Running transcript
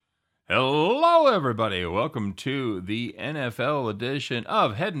Hello, everybody. Welcome to the NFL edition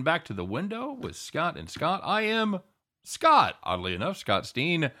of Heading Back to the Window with Scott and Scott. I am Scott, oddly enough, Scott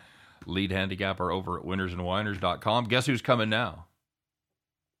Steen, lead handicapper over at winnersandwhiners.com. Guess who's coming now?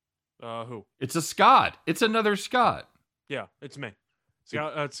 Who? It's a Scott. It's another Scott. Yeah, it's me.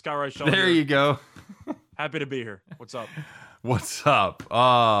 Scott Reichel. There you go. Happy to be here. What's up? What's up?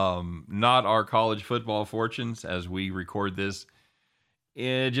 Not our college football fortunes as we record this.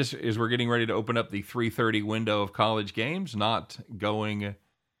 It just as we're getting ready to open up the 3:30 window of college games, not going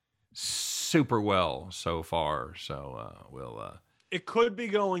super well so far. So we'll. It could be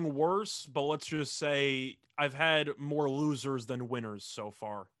going worse, but let's just say I've had more losers than winners so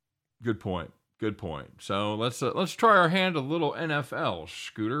far. Good point. Good point. So let's try our hand a little NFL,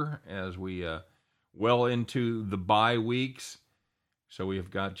 Scooter, as we well into the bye weeks. So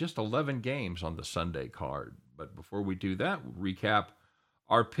we've got just 11 games on the Sunday card. But before we do that, we'll recap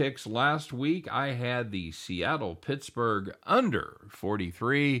our picks last week. I had the Seattle-Pittsburgh under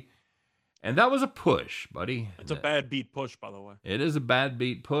 43, and that was a push, buddy. It's a bad beat push, by the way. It is a bad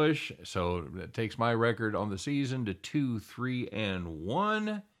beat push, so that takes my record on the season to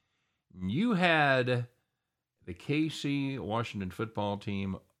 2-3-1. You had the KC Washington football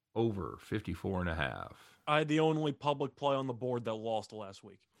team over 54.5. I had the only public play on the board that lost last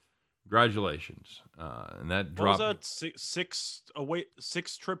week. Congratulations. And that dropped. What was that?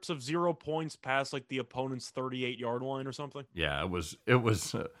 Six trips of 0 points past like the opponent's 38-yard line or something? Yeah, it was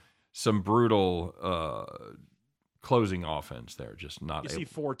some brutal closing offense there. Just not. You see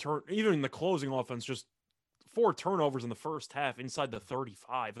even in the closing offense, just 4 turnovers in the first half inside the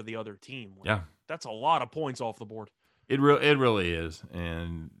 35 of the other team. Yeah, that's a lot of points off the board. It really is,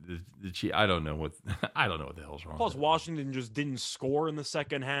 and I don't know what the hell's wrong. Plus, Washington just didn't score in the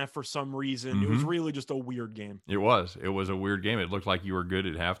second half for some reason. Mm-hmm. It was really just a weird game. It was a weird game. It looked like you were good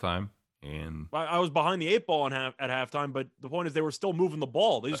at halftime, and I was behind the 8 ball at halftime. But the point is, they were still moving the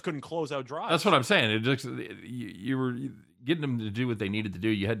ball. They just couldn't close out drives. That's what I'm saying. It just you were getting them to do what they needed to do.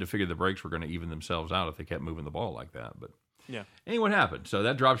 You had to figure the breaks were going to even themselves out if they kept moving the ball like that. But yeah, anyway, what happened? So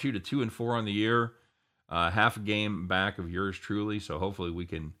that drops you to 2-4 on the year. Half a game back of yours truly, so hopefully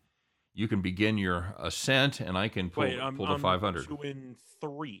you can begin your ascent, and I can pull to 500.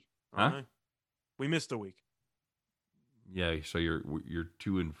 2-3. Huh? Right. We missed a week. Yeah, so you're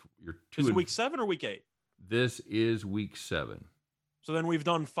 2 and you're 2. Is it week 7 or week 8? This is week 7. So then we've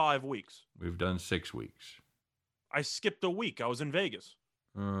done 5 weeks. We've done 6 weeks. I skipped a week. I was in Vegas.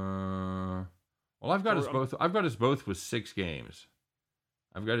 Well, I've got us both. I've got us both with 6 games.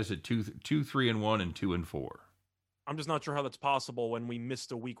 I've got us at 2-3-1 and 2-4. I'm just not sure how that's possible when we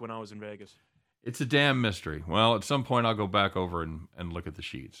missed a week when I was in Vegas. It's a damn mystery. Well, at some point I'll go back over and look at the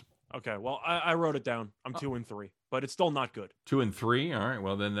sheets. Okay, well I wrote it down. I'm 2-3, but it's still not good. 2-3. All right.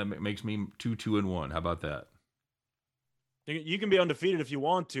 Well, then that makes me 2-2-1. How about that? You can be undefeated if you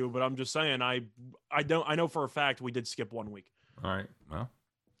want to, but I'm just saying I know for a fact we did skip 1 week. All right. Well,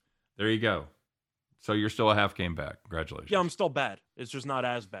 there you go. So you're still a half game back. Congratulations. Yeah, I'm still bad. It's just not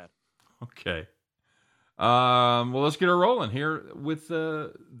as bad. Okay. Well, let's get her rolling here with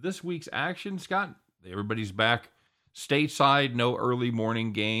this week's action. Scott, everybody's back stateside. No early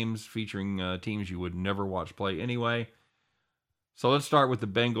morning games featuring teams you would never watch play anyway. So let's start with the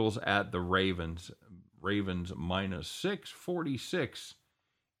Bengals at the Ravens. Ravens -6. 46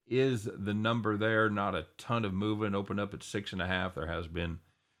 is the number there. Not a ton of movement. Opened up at 6.5. There has been,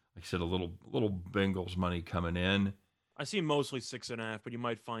 like I said, a little Bengals money coming in. I see mostly 6.5, but you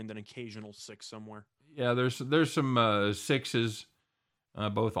might find an occasional 6 somewhere. Yeah, there's some 6s,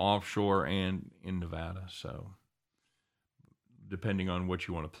 both offshore and in Nevada. So depending on what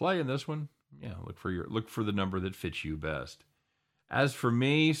you want to play in this one, yeah, look for the number that fits you best. As for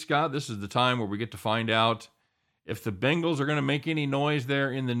me, Scott, this is the time where we get to find out if the Bengals are going to make any noise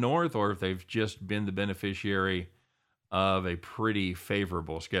there in the north, or if they've just been the beneficiary of a pretty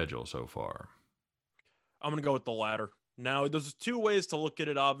favorable schedule so far. I'm going to go with the latter. Now, there's 2 ways to look at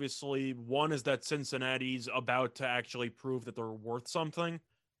it, obviously. One is that Cincinnati's about to actually prove that they're worth something.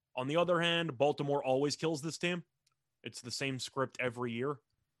 On the other hand, Baltimore always kills this team. It's the same script every year.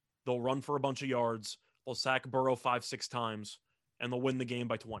 They'll run for a bunch of yards, they'll sack Burrow 5-6 times, and they'll win the game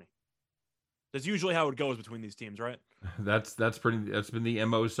by 20. That's usually how it goes between these teams, right? That's been the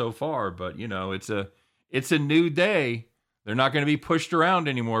MO so far, but it's a new day. They're not going to be pushed around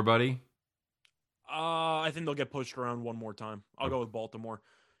anymore, buddy. I think they'll get pushed around one more time. I'll go with Baltimore.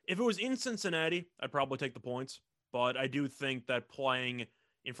 If it was in Cincinnati, I'd probably take the points, but I do think that playing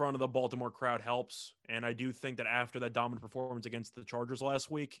in front of the Baltimore crowd helps, and I do think that after that dominant performance against the Chargers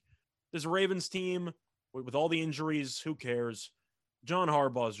last week, this Ravens team, with all the injuries, who cares? John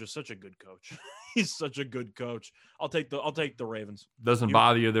Harbaugh is just such a good coach. He's such a good coach. I'll take the Ravens. Doesn't You?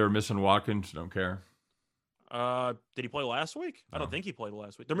 bother you they're missing Watkins? Don't care. Did he play last week? I No. don't think he played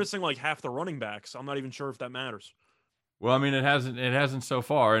last week. They're missing like half the running backs. I'm not even sure if that matters. Well, I mean, it hasn't so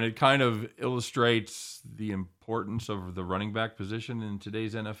far, and it kind of illustrates the importance of the running back position in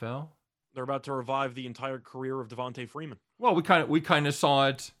today's NFL. They're about to revive the entire career of Devontae Freeman. Well, we kind of saw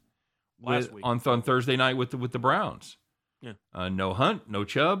it Last week. on Thursday night with the Browns. Yeah. No Hunt, no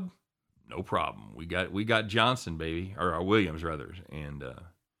Chubb, no problem. We got Johnson, baby, or Williams rather, and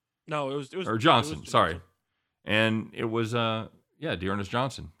No, it was or Johnson. Sorry, and it was Dearness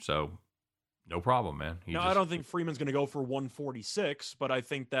Johnson. So no problem, man. I don't think Freeman's going to go for 146, but I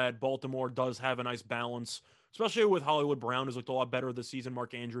think that Baltimore does have a nice balance, especially with Hollywood Brown, who's looked a lot better this season.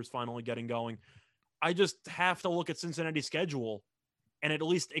 Mark Andrews finally getting going. I just have to look at Cincinnati's schedule and at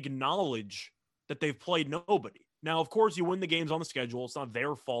least acknowledge that they've played nobody. Now, of course, you win the games on the schedule. It's not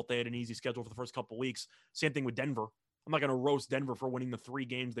their fault they had an easy schedule for the first couple of weeks. Same thing with Denver. I'm not going to roast Denver for winning the 3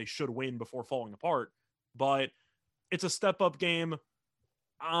 games they should win before falling apart, but it's a step-up game.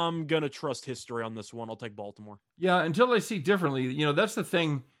 I'm going to trust history on this one. I'll take Baltimore. Yeah, until I see differently. That's the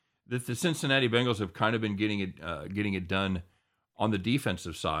thing that the Cincinnati Bengals have kind of been getting it done on the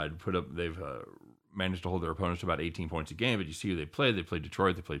defensive side. They've managed to hold their opponents to about 18 points a game, but you see who they played. They played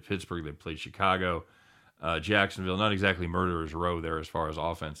Detroit, they played Pittsburgh, they played Chicago, Jacksonville. Not exactly murderer's row there as far as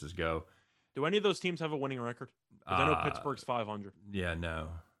offenses go. Do any of those teams have a winning record? Because I know Pittsburgh's 500. Yeah, no.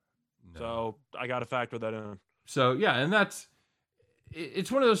 So I got to factor that in. So yeah, and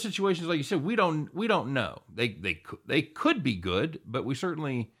it's one of those situations, like you said, we don't know. They could be good, but we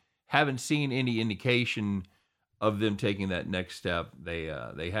certainly haven't seen any indication of them taking that next step.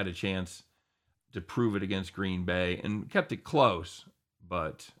 They had a chance to prove it against Green Bay and kept it close,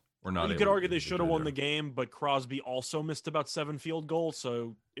 but we're not. You could argue they should have won the game, but Crosby also missed about 7 field goals,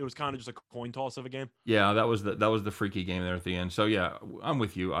 so it was kind of just a coin toss of a game. Yeah, that was the freaky game there at the end. So yeah, I'm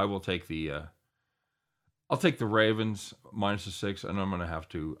with you. I will take I'll take the Ravens -6, and I'm gonna have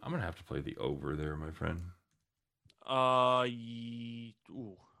to play the over there, my friend. I'm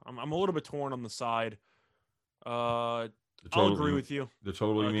a little bit torn on the side. I'll agree with you. The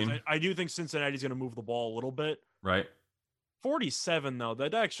total, you mean? I do think Cincinnati's going to move the ball a little bit. Right. 47, though,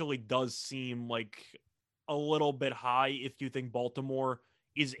 that actually does seem like a little bit high if you think Baltimore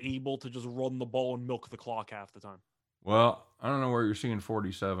is able to just run the ball and milk the clock half the time. Well, I don't know where you're seeing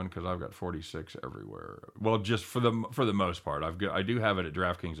 47 because I've got 46 everywhere. Well, just for the most part, I do have it at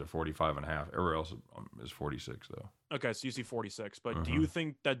DraftKings at 45.5. Everywhere else is 46 though. Okay, so you see 46, but do you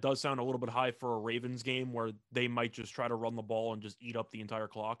think that does sound a little bit high for a Ravens game where they might just try to run the ball and just eat up the entire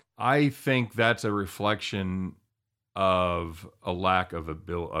clock? I think that's a reflection of a lack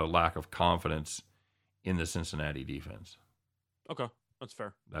of confidence in the Cincinnati defense. Okay, that's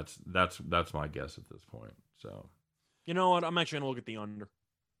fair. That's my guess at this point. So. You know what? I'm actually going to look at the under.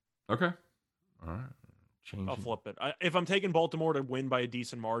 Okay. All right. I'll flip it. If I'm taking Baltimore to win by a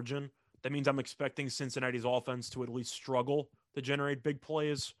decent margin, that means I'm expecting Cincinnati's offense to at least struggle to generate big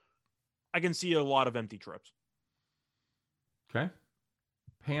plays. I can see a lot of empty trips. Okay.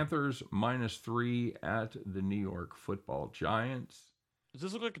 Panthers -3 at the New York Football Giants. Does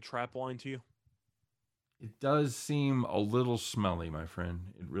this look like a trap line to you? It does seem a little smelly, my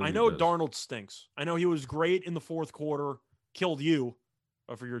friend. It really I know does. Darnold stinks. I know he was great in the fourth quarter, killed you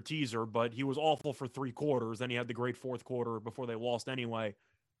for your teaser, but he was awful for 3 quarters. Then he had the great fourth quarter before they lost anyway.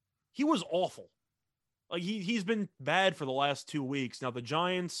 He was awful. Like he's been bad for the last 2 weeks. Now the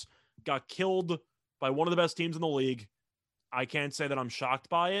Giants got killed by one of the best teams in the league. I can't say that I'm shocked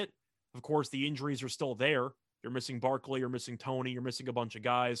by it. Of course, the injuries are still there. You're missing Barkley, you're missing Tony, you're missing a bunch of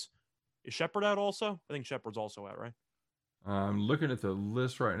guys. Is Shepard out also? I think Shepard's also out, right? I'm looking at the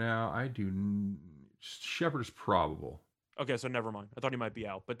list right now. Shepard is probable. Okay, so never mind. I thought he might be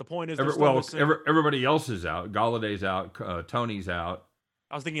out. But the point is, everybody else is out. Galladay's out. Tony's out.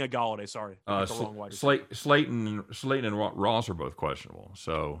 I was thinking of Galladay. Sorry, I the wrong wide. Slayton and Ross are both questionable.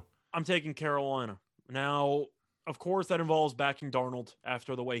 So I'm taking Carolina now. Of course, that involves backing Darnold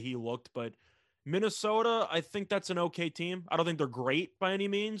after the way he looked, but Minnesota, I think that's an okay team. I don't think they're great by any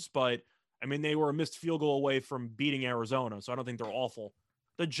means, but I mean, they were a missed field goal away from beating Arizona, so I don't think they're awful.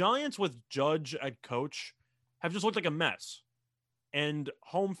 The Giants with Judge at coach have just looked like a mess, and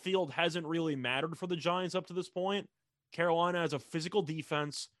home field hasn't really mattered for the Giants up to this point. Carolina has a physical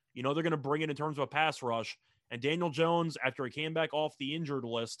defense. You know they're going to bring it in terms of a pass rush, and Daniel Jones, after he came back off the injured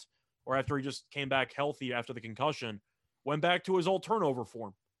list, or after he just came back healthy after the concussion, went back to his old turnover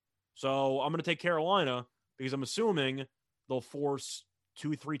form. So I'm going to take Carolina because I'm assuming they'll force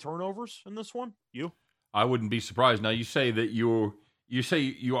 2-3 turnovers in this one. You? I wouldn't be surprised. Now you say that You say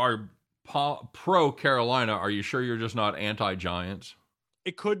you are pro Carolina. Are you sure you're just not anti-Giants?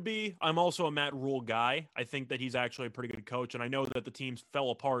 It could be. I'm also a Matt Rule guy. I think that he's actually a pretty good coach, and I know that the teams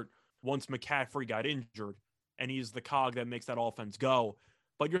fell apart once McCaffrey got injured, and he's the cog that makes that offense go.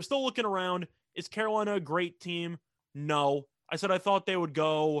 But you're still looking around. Is Carolina a great team? No. I said I thought they would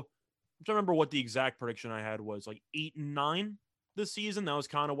go. I'm trying to remember what the exact prediction I had was, like 8-9 this season. That was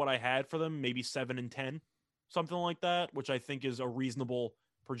kind of what I had for them, maybe 7-10, something like that, which I think is a reasonable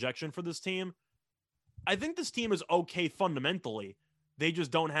projection for this team. I think this team is okay fundamentally. They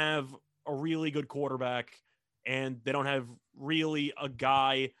just don't have a really good quarterback, and they don't have really a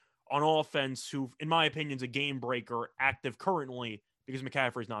guy on offense who, in my opinion, is a game breaker active currently because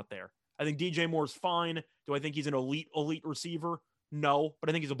McCaffrey's not there. I think DJ Moore's fine. Do I think he's an elite receiver? No, but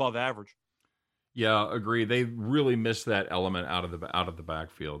I think he's above average. Yeah, agree. They really missed that element out of the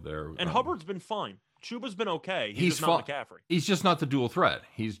backfield there. And Hubbard's been fine. Chuba's been okay. He's just not McCaffrey. He's just not the dual threat.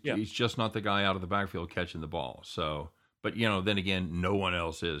 He's just not the guy out of the backfield catching the ball. So, but then again, no one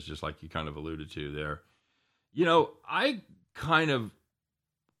else is, just like you kind of alluded to there. I kind of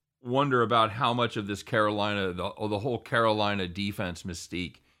wonder about how much of this Carolina, the whole Carolina defense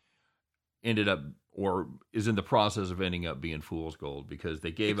mystique ended up or is in the process of ending up being fool's gold, because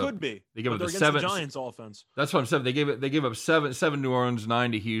they gave up. Could be. They gave up the Giants offense. That's what I'm saying. They gave up seven New Orleans,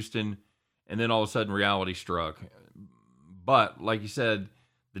 9 to Houston, and then all of a sudden reality struck. But like you said,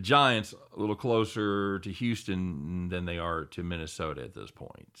 the Giants a little closer to Houston than they are to Minnesota at this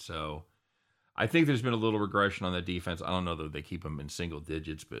point. So I think there's been a little regression on that defense. I don't know that they keep them in single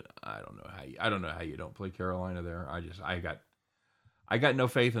digits, but I don't know how you don't play Carolina there. I got no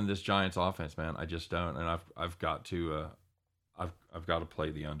faith in this Giants offense, man. I just don't, and I've got to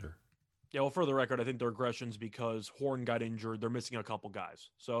play the under. Yeah, well, for the record, I think the regression's because Horn got injured. They're missing a couple guys,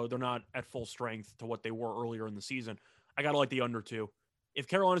 so they're not at full strength to what they were earlier in the season. I gotta like the under too. If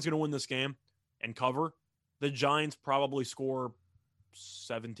Carolina's going to win this game and cover, the Giants probably score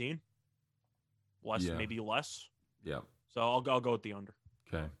 17, maybe less. Yeah. So I'll go with the under.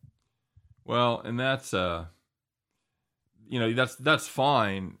 Okay. Well, and that's that's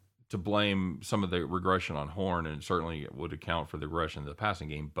fine to blame some of the regression on Horn, and certainly it would account for the regression of the passing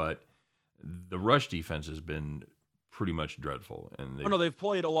game, but the rush defense has been pretty much dreadful. And they've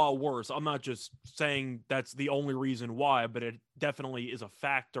played a lot worse. I'm not just saying that's the only reason why, but it definitely is a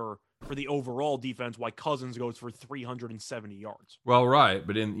factor for the overall defense why Cousins goes for 370 yards. Well, right,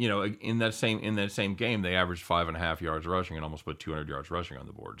 but in that same game, they averaged 5.5 yards rushing and almost put 200 yards rushing on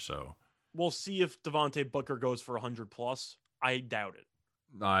the board. So we'll see if Devontae Booker goes for 100 plus. I doubt it.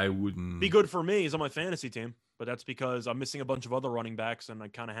 I wouldn't. Be good for me. He's on my fantasy team, but that's because I'm missing a bunch of other running backs, and I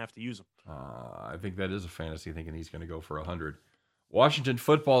kind of have to use them. I think that is a fantasy, thinking he's going to go for 100. Washington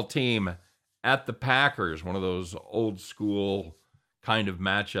football team at the Packers, one of those old school kind of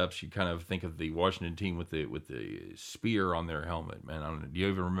matchups. You kind of think of the Washington team with the spear on their helmet, man. I don't know. Do you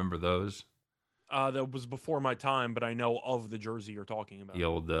even remember those? That was before my time, but I know of the jersey you're talking about. The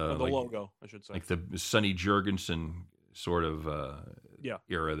old the logo, I should say, like the Sonny Jurgensen sort of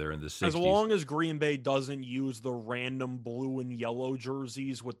era there in the 60s. As long as Green Bay doesn't use the random blue and yellow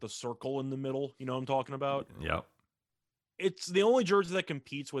jerseys with the circle in the middle, you know what I'm talking about? Yep. It's the only jersey that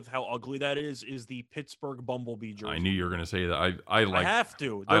competes with how ugly that is the Pittsburgh Bumblebee jersey. I knew you were going to say that. I have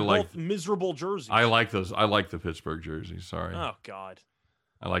to. They're both miserable jerseys. I like those. I like the Pittsburgh jerseys. Sorry. Oh God.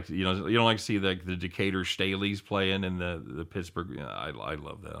 I like you don't like to see the Decatur Staleys playing in the Pittsburgh. I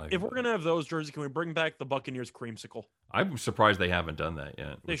love that. If we're gonna have those jerseys, can we bring back the Buccaneers creamsicle? I'm surprised they haven't done that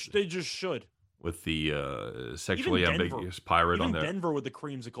yet. They just should. With the sexually ambiguous pirate on there. Denver with the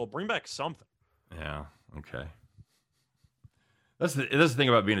creamsicle. Bring back something. Yeah. Okay. That's the thing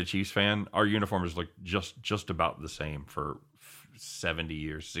about being a Chiefs fan. Our uniforms look just about the same for 70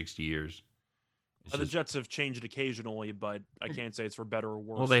 years, 60 years. The Jets have changed occasionally, but I can't say it's for better or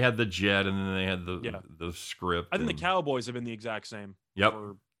worse. Well, they had the jet, and then they had the script. I think the Cowboys have been the exact same. Yep.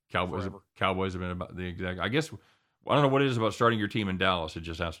 Cowboys have been about the exact. I guess I don't know what it is about starting your team in Dallas. It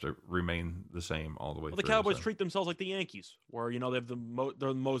just has to remain the same all the way. Well, the Cowboys treat themselves like the Yankees, where they have they're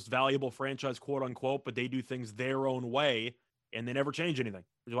the most valuable franchise, quote unquote, but they do things their own way, and they never change anything.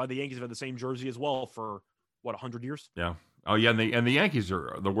 Which is why the Yankees have had the same jersey as well for 100 years. Yeah. Oh yeah, and the Yankees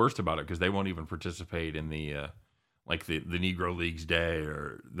are the worst about it because they won't even participate in the the Negro Leagues Day,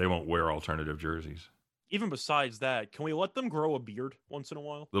 or they won't wear alternative jerseys. Even besides that, can we let them grow a beard once in a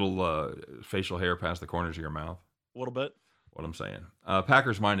while? Little facial hair past the corners of your mouth. A little bit. What I'm saying.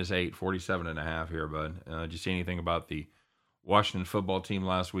 Packers -8, 47.5 here, bud. Did you see anything about the Washington football team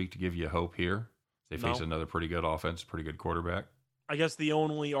last week to give you hope here? They face another pretty good offense, pretty good quarterback. I guess the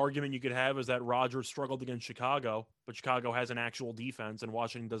only argument you could have is that Rodgers struggled against Chicago, but Chicago has an actual defense and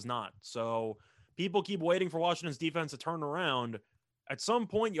Washington does not. So people keep waiting for Washington's defense to turn around. At some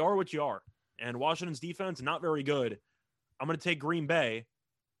point, you are what you are. And Washington's defense, not very good. I'm going to take Green Bay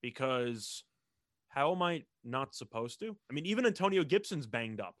because how am I not supposed to? I mean, even Antonio Gibson's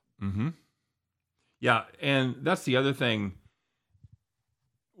banged up. Mm-hmm. Yeah, and that's the other thing.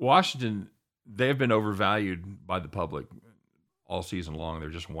 Washington, they've been overvalued by the public all season long. They're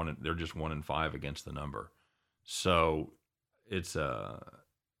just 1-5 against the number. So it's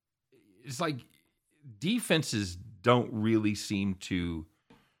like defenses don't really seem to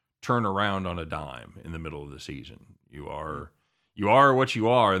turn around on a dime in the middle of the season. You are what you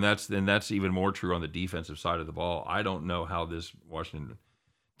are, and that's even more true on the defensive side of the ball. I don't know how this Washington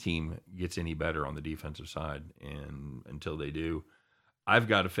team gets any better on the defensive side, and until they do, I've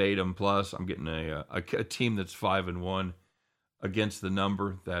got to fade them. Plus, I'm getting a team that's 5-1 against the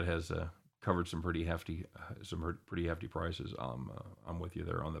number that has covered some pretty hefty prices. I'm with you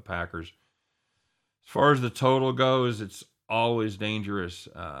there on the Packers. As far as the total goes, it's always dangerous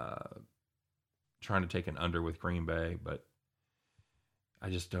trying to take an under with Green Bay, but I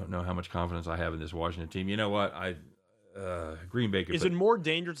just don't know how much confidence I have in this Washington team. You know what? Green Bay could. Is it more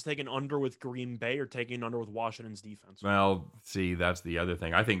dangerous to take an under with Green Bay or taking an under with Washington's defense? Well, see, that's the other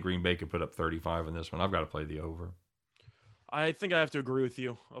thing. I think Green Bay could put up 35 in this one. I've got to play the over. I think I have to agree with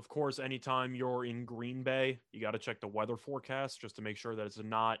you. Of course, anytime you're in Green Bay, you got to check the weather forecast just to make sure that it's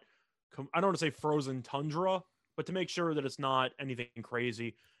not, I don't want to say frozen tundra, but to make sure that it's not anything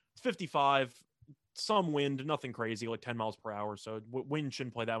crazy. It's 55, some wind, nothing crazy, like 10 miles per hour. So wind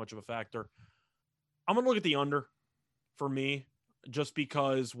shouldn't play that much of a factor. I'm going to look at the under for me, just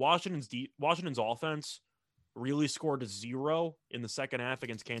because Washington's offense really scored a 0 in the second half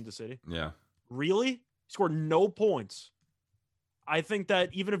against Kansas City. Yeah. Really? Scored no points. I think that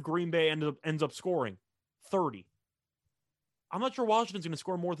even if Green Bay ends up scoring 30, I'm not sure Washington's going to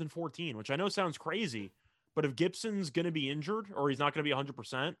score more than 14, which I know sounds crazy, but if Gibson's going to be injured or he's not going to be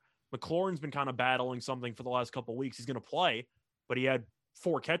 100%, McLaurin's been kind of battling something for the last couple of weeks. He's going to play, but he had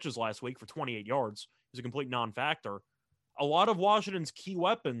 4 catches last week for 28 yards. He's a complete non-factor. A lot of Washington's key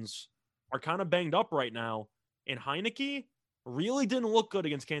weapons are kind of banged up right now, and Heinicke really didn't look good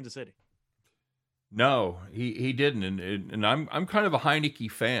against Kansas City. No, he didn't, and I'm kind of a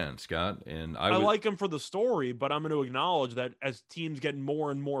Heinicke fan, Scott, and I like him for the story, but I'm going to acknowledge that as teams get more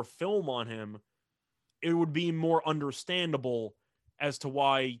and more film on him, it would be more understandable as to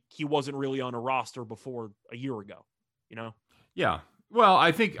why he wasn't really on a roster before a year ago, you know? Yeah. Well,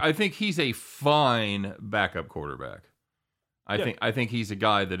 I think he's a fine backup quarterback. I think he's a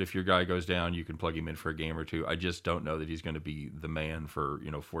guy that if your guy goes down, you can plug him in for a game or two. I just don't know that he's going to be the man for,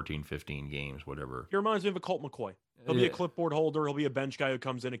 14, 15 games, whatever. He reminds me of a Colt McCoy. He'll be a clipboard holder. He'll be a bench guy who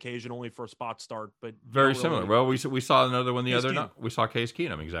comes in occasionally for a spot start, but very similar. Well, we saw another one the other night. We saw Case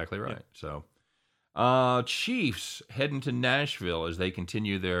Keenum, exactly right. Yeah. So, Chiefs heading to Nashville as they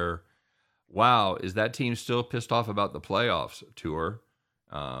continue their, is that team still pissed off about the playoffs tour?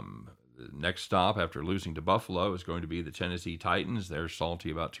 The next stop after losing to Buffalo is going to be the Tennessee Titans. They're salty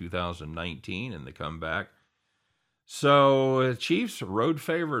about 2019 and the comeback. So Chiefs, road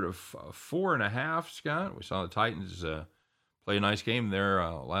favorite of 4.5, Scott. We saw the Titans play a nice game there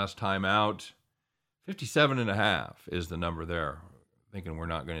last time out. 57.5 is the number there. Thinking we're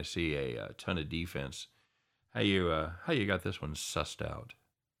not going to see a ton of defense. How you got this one sussed out?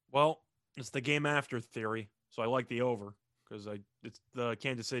 Well, it's the game after theory, so I like the over. Because it's the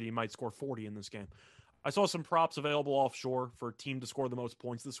Kansas City might score 40 in this game. I saw some props available offshore for a team to score the most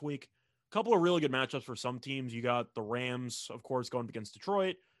points this week. A couple of really good matchups for some teams. You got the Rams, of course, going up against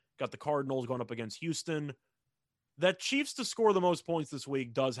Detroit. Got the Cardinals going up against Houston. That Chiefs to score the most points this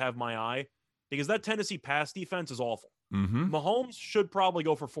week does have my eye because that Tennessee pass defense is awful. Mm-hmm. Mahomes should probably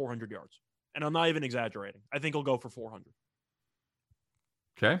go for 400 yards. And I'm not even exaggerating. I think he'll go for 400.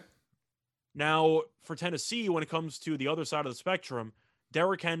 Okay. Now, for Tennessee, when it comes to the other side of the spectrum,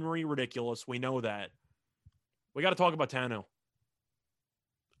 Derrick Henry, ridiculous. We know that. We got to talk about Tannehill.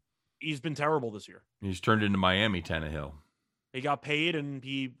 He's been terrible this year. He's turned into Miami Tannehill. He got paid, and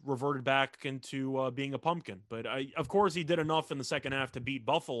he reverted back into being a pumpkin. But, of course, he did enough in the second half to beat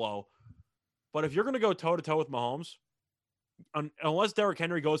Buffalo. But if you're going to go toe-to-toe with Mahomes, unless Derrick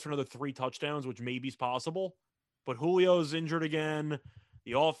Henry goes for another 3 touchdowns, which maybe is possible, but Julio's injured again.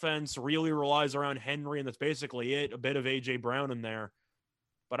 The offense really relies around Henry, and that's basically it. A bit of A.J. Brown in there.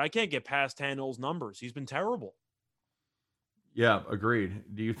 But I can't get past Tannehill's numbers. He's been terrible. Yeah,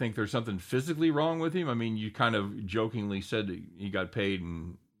 agreed. Do you think there's something physically wrong with him? I mean, you kind of jokingly said that he got paid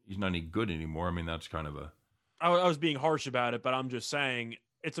and he's not any good anymore. I mean, that's kind of a... I was being harsh about it, but I'm just saying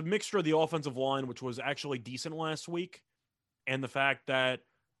it's a mixture of the offensive line, which was actually decent last week, and the fact that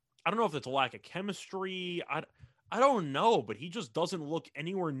I don't know if it's a lack of chemistry. I don't know, but he just doesn't look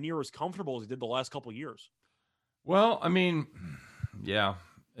anywhere near as comfortable as he did the last couple of years. Well, I mean, yeah,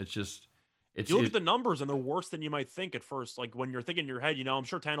 it's just You look at the numbers and they're worse than you might think at first. Like when you're thinking in your head, I'm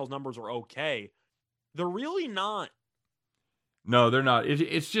sure Tannehill's numbers are okay. They're really not. No, they're not.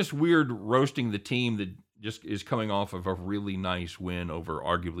 It's just weird roasting the team that just is coming off of a really nice win over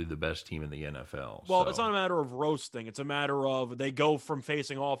arguably the best team in the NFL. Well, it's not a matter of roasting. It's a matter of they go from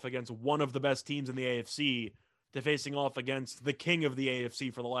facing off against one of the best teams in the AFC to facing off against the king of the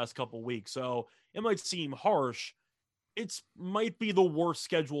AFC for the last couple of weeks. So it might seem harsh. It might be the worst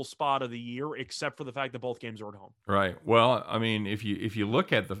schedule spot of the year, except for the fact that both games are at home. Right. Well, I mean, if you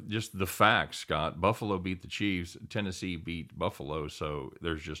look at just the facts, Scott, Buffalo beat the Chiefs, Tennessee beat Buffalo, so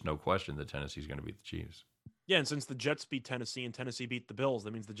there's just no question that Tennessee's going to beat the Chiefs. Yeah, and since the Jets beat Tennessee and Tennessee beat the Bills,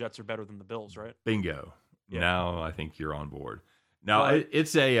 that means the Jets are better than the Bills, right? Bingo. Yeah. Now I think you're on board. Now But,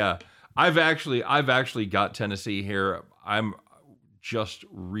 it's a. I've actually got Tennessee here. I'm just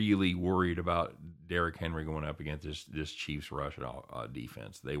really worried about Derrick Henry going up against this Chiefs rush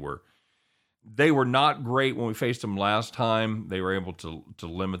defense. They were not great when we faced them last time. They were able to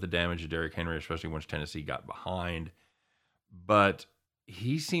limit the damage of Derrick Henry, especially once Tennessee got behind. But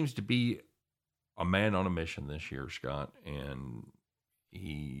he seems to be a man on a mission this year, Scott, and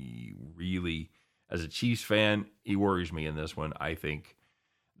he really, as a Chiefs fan, he worries me in this one. I think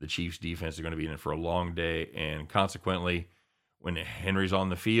the Chiefs defense is going to be in it for a long day, and consequently, when Henry's on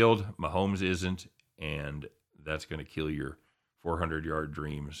the field, Mahomes isn't, and that's going to kill your 400-yard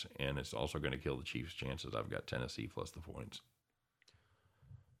dreams, and it's also going to kill the Chiefs' chances. I've got Tennessee plus the points.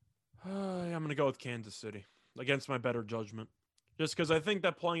 I'm going to go with Kansas City against my better judgment. Just because I think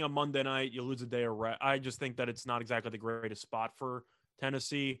that playing on Monday night, you lose a day of rest. I just think that it's not exactly the greatest spot for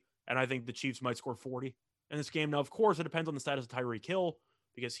Tennessee, and I think the Chiefs might score 40 in this game. Now, of course, it depends on the status of Tyreek Hill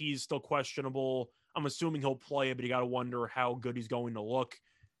because he's still questionable. I'm assuming he'll play, but you got to wonder how good he's going to look.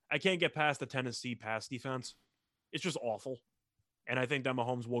 I can't get past the Tennessee pass defense. It's just awful. And I think that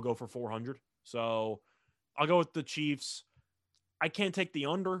Mahomes will go for 400. So I'll go with the Chiefs. I can't take the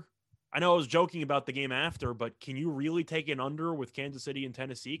under. I know I was joking about the game after, but can you really take an under with Kansas City and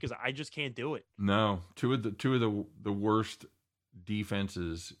Tennessee? Because I just can't do it. No, two of the worst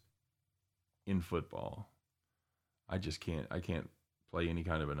defenses in football. I just can't. I can't play any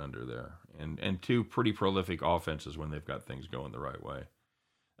kind of an under there. And two pretty prolific offenses when they've got things going the right way.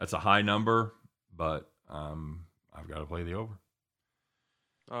 That's a high number, but I've got to play the over.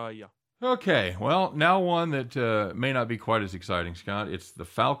 Yeah. Okay, well, now one that may not be quite as exciting, Scott. It's the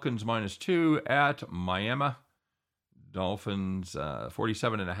Falcons -2 at Miami. Dolphins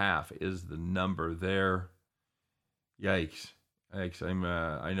 47.5 is the number there. Yikes.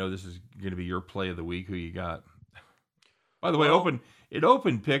 I know this is going to be your play of the week. Who you got? By the way, it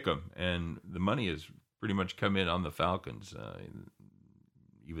opened Pick'em, and the money has pretty much come in on the Falcons,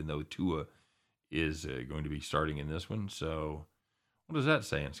 even though Tua is going to be starting in this one. So what is that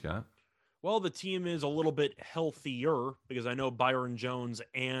saying, Scott? Well, the team is a little bit healthier because I know Byron Jones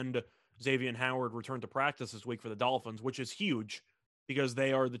and Xavier Howard returned to practice this week for the Dolphins, which is huge because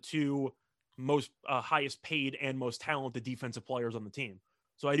they are the two most highest paid and most talented defensive players on the team.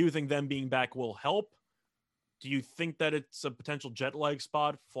 So I do think them being back will help. Do you think that it's a potential jet lag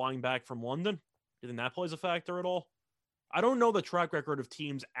spot flying back from London? Do you think that plays a factor at all? I don't know the track record of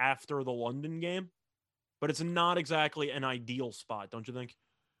teams after the London game, but it's not exactly an ideal spot, don't you think?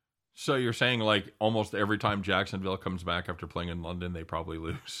 So you're saying like almost every time Jacksonville comes back after playing in London, they probably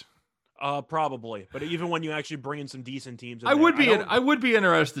lose? Probably. But even when you actually bring in some decent teams, I would be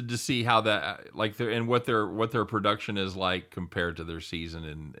interested to see how that and what their production is like compared to their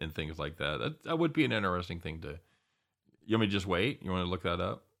season and things like that. That would be an interesting thing to. You want me to just wait? You want to look that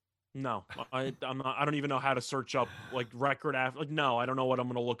up? No, I'm not. I don't even know how to search up like record after. Like, no, I don't know what I'm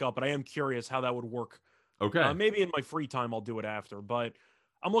going to look up, but I am curious how that would work. Okay. Maybe in my free time I'll do it after, but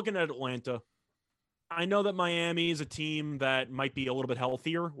I'm looking at Atlanta. I know that Miami is a team that might be a little bit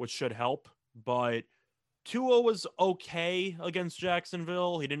healthier, which should help, but Tua was okay against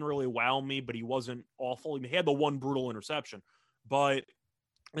Jacksonville. He didn't really wow me, but he wasn't awful. He had the one brutal interception, but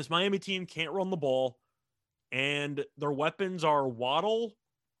this Miami team can't run the ball, and their weapons are Waddle,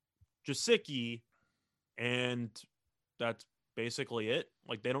 Gesicki, and that's basically it.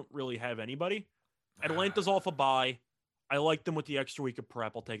 Like, they don't really have anybody. Atlanta's off a bye. I like them with the extra week of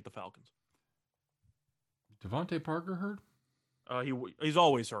prep. I'll take the Falcons. Devontae Parker hurt? He's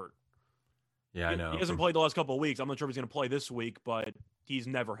always hurt. Yeah, I know. He hasn't played the last couple of weeks. I'm not sure if he's going to play this week, but he's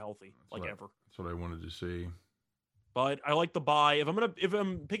never healthy, ever. That's what I wanted to see. But I like the bye. If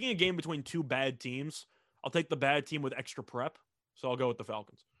I'm picking a game between two bad teams, I'll take the bad team with extra prep. So I'll go with the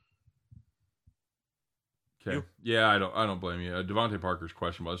Falcons. Okay. You? Yeah, I don't blame you. Devontae Parker's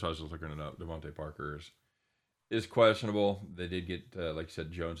questionable. That's why I was just looking it up. Devontae Parker is questionable. They did get, like you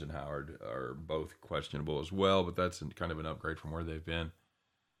said, Jones and Howard are both questionable as well, but that's kind of an upgrade from where they've been.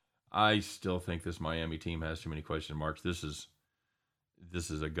 I still think this Miami team has too many question marks. This is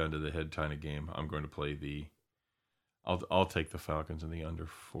a gun to the head kind of game. I'm going to play I'll take the Falcons in the under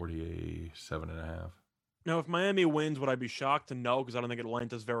 47.5. Now, if Miami wins, would I be shocked to know? Because I don't think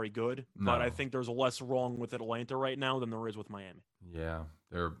Atlanta's very good. No. But I think there's less wrong with Atlanta right now than there is with Miami. Yeah,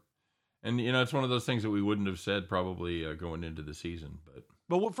 and it's one of those things that we wouldn't have said probably going into the season, but.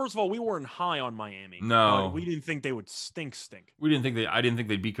 But first of all, we weren't high on Miami. No, we didn't think they would stink. I didn't think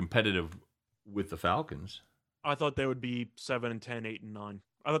they'd be competitive with the Falcons. I thought they would be 7-10, 8-9.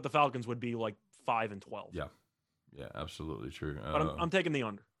 I thought the Falcons would be like 5-12. Yeah, absolutely true. But I'm taking the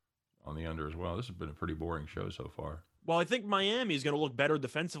under. On the under as well. This has been a pretty boring show so far. Well, I think Miami is going to look better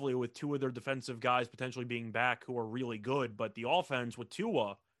defensively with two of their defensive guys potentially being back who are really good. But the offense with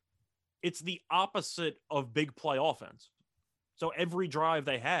Tua, it's the opposite of big play offense. So every drive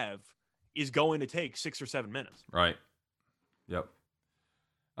they have is going to take 6 or 7 minutes. Right. Yep.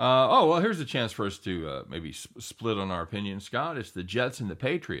 Well, here's a chance for us to maybe split on our opinion, Scott. It's the Jets and the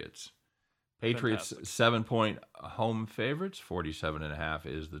Patriots. Patriots, Fantastic. 7-point home favorites. 47.5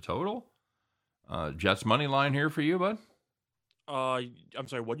 is the total. Jets money line here for you, bud? I'm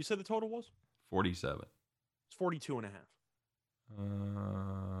sorry, what did you say the total was? 47. It's 42.5. Uh,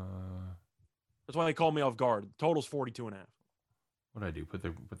 That's why they called me off guard. The total's 42.5. What did I do? Put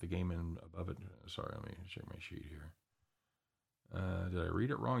the game in above it? Sorry, let me check my sheet here. Did I read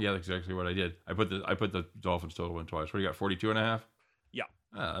it wrong? Yeah, that's exactly what I did. I put the Dolphins total in twice. What do you got? 42.5? Yeah.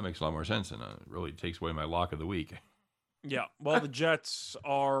 That makes a lot more sense, and it really takes away my lock of the week. Yeah. Well, the Jets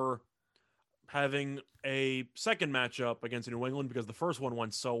are having a second matchup against New England because the first one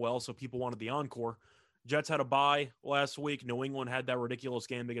went so well, so people wanted the encore. Jets had a bye last week. New England had that ridiculous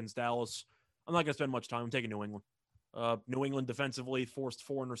game against Dallas. I'm not going to spend much time. I'm taking New England. New England defensively forced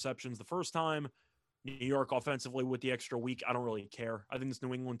 4 interceptions the first time. New York offensively with the extra week, I don't really care. I think this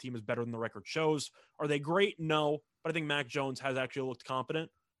New England team is better than the record shows. Are they great? No. But I think Mac Jones has actually looked competent.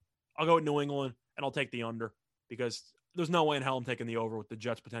 I'll go with New England, and I'll take the under because there's no way in hell I'm taking the over with the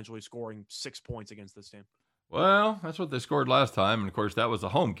Jets potentially scoring 6 points against this team. Well, that's what they scored last time, and of course that was a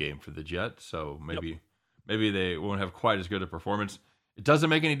home game for the Jets, so maybe they won't have quite as good a performance. It doesn't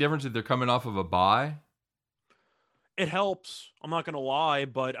make any difference if they're coming off of a bye. It helps. I'm not going to lie,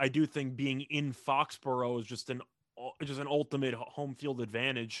 but I do think being in Foxborough is just an ultimate home field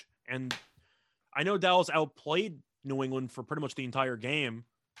advantage. And I know Dallas outplayed New England for pretty much the entire game,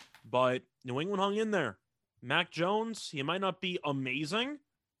 but New England hung in there. Mac Jones, he might not be amazing.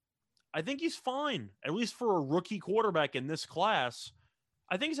 I think he's fine, at least for a rookie quarterback in this class.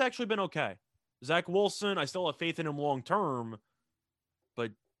 I think he's actually been okay. Zach Wilson, I still have faith in him long term,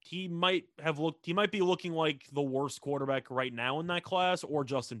 but he might be looking like the worst quarterback right now in that class, or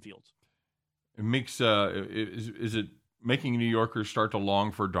Justin Fields. It makes is it making New Yorkers start to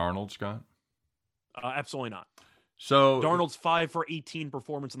long for Darnold, Scott? Absolutely not. So Darnold's 5 for 18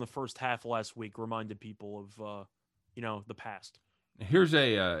 performance in the first half last week reminded people of the past. Here's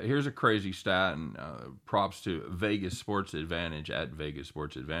a crazy stat, and props to Vegas Sports Advantage at Vegas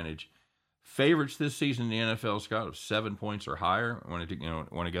Sports Advantage. Favorites this season in the NFL, Scott, of 7 points or higher. Want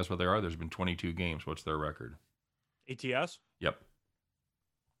to guess what they are? There's been 22 games. What's their record? ATS? Yep.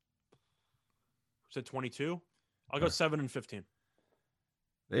 Said 22? I'll go 7-15.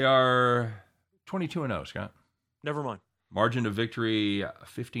 They are 22-0, Scott. Never mind. Margin of victory,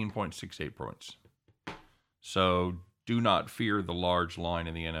 15.68 points. So do not fear the large line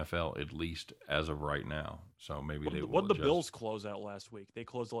in the NFL, at least as of right now. So maybe they will. What did the Bills close out last week? They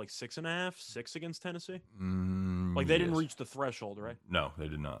closed at like 6.5, 6 against Tennessee. They didn't reach the threshold, right? No, they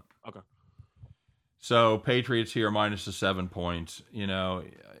did not. Okay. So Patriots here minus the 7 points.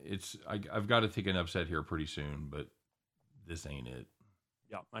 I've got to take an upset here pretty soon, but this ain't it.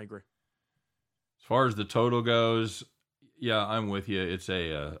 Yeah, I agree. As far as the total goes, yeah, I'm with you. It's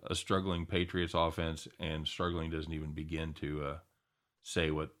a struggling Patriots offense, and struggling doesn't even begin to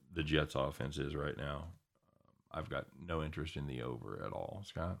say what the Jets offense is right now. I've got no interest in the over at all,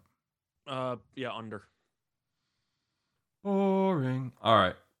 Scott. Yeah, under. Boring. All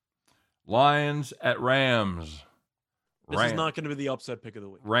right. Lions at Rams. This is not going to be the upset pick of the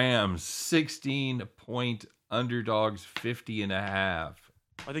week. Rams, 16-point underdogs, 50.5. I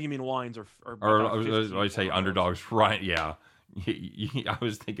think you mean Lions or I say underdogs, right? Yeah. I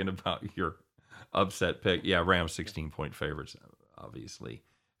was thinking about your upset pick. Yeah, Rams 16-point favorites, obviously.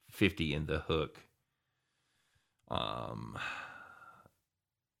 50 in the hook.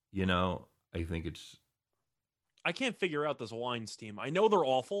 You know, I think it's I can't figure out this Lions team. I know they're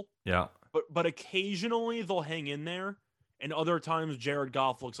awful, yeah. but occasionally they'll hang in there, and other times Jared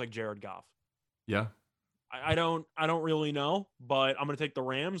Goff looks like Jared Goff. Yeah. I don't really know, but I'm gonna take the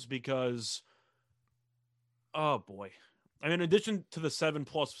Rams because oh boy. I mean, in addition to the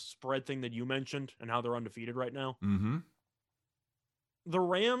 7+ spread thing that you mentioned and how they're undefeated right now, Mm-hmm. the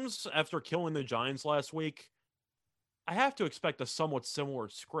Rams, after killing the Giants last week, I have to expect a somewhat similar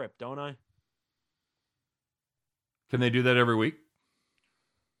script, don't I? Can they do that every week?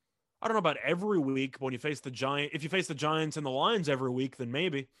 I don't know about every week, but when you face the if you face the Giants and the Lions every week, then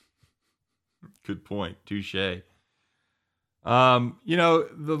maybe. Good point. Touche. You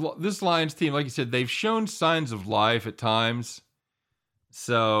know, this Lions team, like you said, they've shown signs of life at times.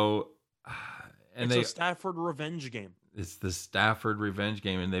 So, and it's a Stafford revenge game. It's the Stafford revenge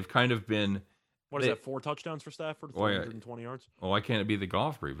game, and they've kind of been. What is that? 4 touchdowns for Stafford, 320 yards. Oh, why can't it be the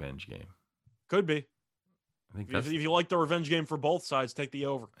golf revenge game? Could be. I think if you like the revenge game for both sides, take the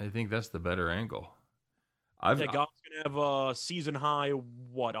over. I think that's the better angle. Goff's gonna have a season high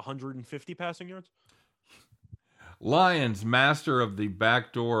 150 passing yards. Lions, master of the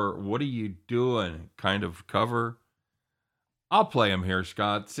backdoor. What are you doing? Kind of cover. I'll play him here,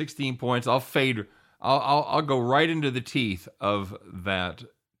 Scott. 16 points. I'll fade. I'll go right into the teeth of that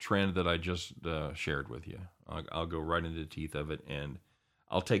trend that I just shared with you. I'll go right into the teeth of it, and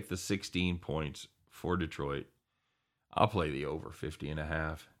I'll take the 16 points for Detroit. I'll play the over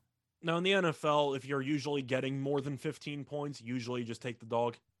 50.5. Now, in the NFL, if you're usually getting more than 15 points, usually you just take the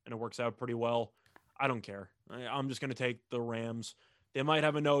dog, and it works out pretty well. I don't care. I'm just going to take the Rams. They might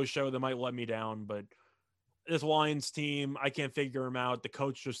have a no-show. They might let me down, but this Lions team, I can't figure them out. The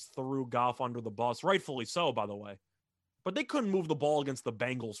coach just threw Goff under the bus, rightfully so, by the way. But they couldn't move the ball against the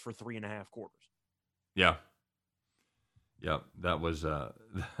Bengals for 3.5 quarters. Yeah. That was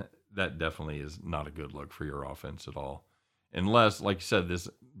that definitely is not a good look for your offense at all. Unless, like you said, this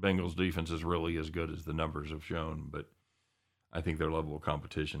Bengals defense is really as good as the numbers have shown. But I think their level of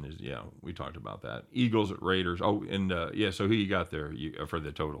competition is, we talked about that. Eagles at Raiders. Oh, and so who you got there for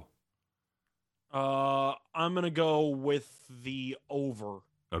the total? I'm going to go with the over.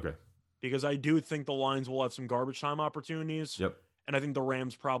 Okay. Because I do think the Lions will have some garbage time opportunities. Yep. And I think the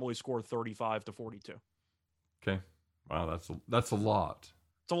Rams probably score 35-42. Okay. Wow, that's a lot.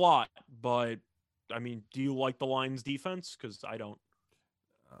 It's a lot, but I mean, do you like the Lions defense? Because I don't.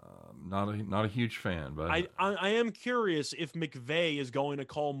 Not a huge fan, but I am curious if McVay is going to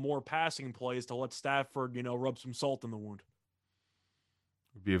call more passing plays to let Stafford, rub some salt in the wound.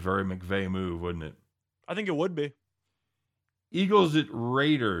 Would be a very McVay move, wouldn't it? I think it would be. Eagles at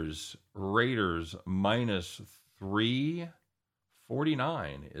Raiders. Raiders minus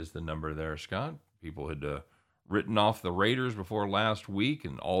 349 is the number there, Scott. People had written off the Raiders before last week,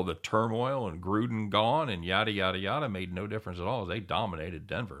 and all the turmoil and Gruden gone and yada, yada, yada made no difference at all as they dominated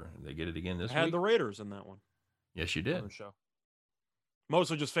Denver. They get it again this week. I had the Raiders in that one. Yes, you did. Show.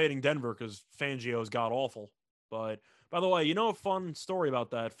 Mostly just fading Denver because Fangio's got awful. But, by the way, a fun story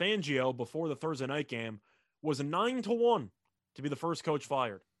about that? Fangio, before the Thursday night game, was 9-1 to be the first coach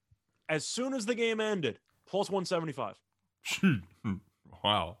fired. As soon as the game ended, plus 175.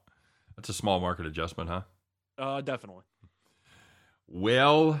 Wow. That's a small market adjustment, huh? Definitely.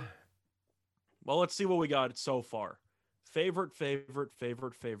 Well, let's see what we got so far. Favorite.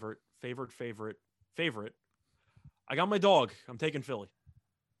 I got my dog. I'm taking Philly.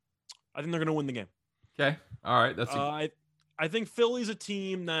 I think they're going to win the game. Okay. All right. I think Philly's a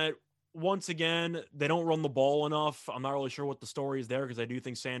team that, once again, they don't run the ball enough. I'm not really sure what the story is there because I do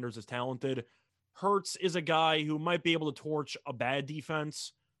think Sanders is talented. Hurts is a guy who might be able to torch a bad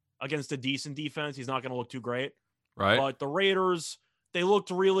defense against a decent defense. He's not going to look too great. Right. But the Raiders, they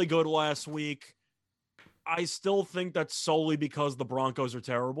looked really good last week. I still think that's solely because the Broncos are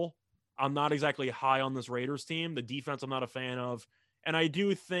terrible. I'm not exactly high on this Raiders team. The defense I'm not a fan of. And I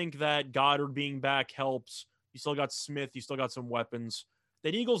do think that Goddard being back helps. You still got Smith. You still got some weapons.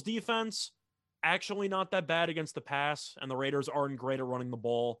 That Eagles defense, actually not that bad against the pass. And the Raiders aren't great at running the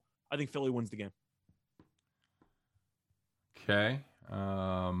ball. I think Philly wins the game. Okay.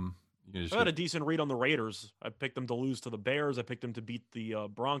 I had a decent read on the Raiders. I picked them to lose to the Bears. I picked them to beat the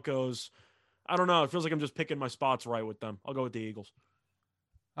Broncos. I don't know. It feels like I'm just picking my spots right with them. I'll go with the Eagles.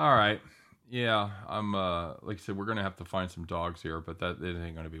 All right. Yeah, I'm like I said, we're gonna have to find some dogs here, but that it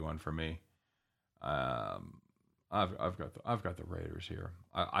ain't gonna be one for me. I've got the Raiders here.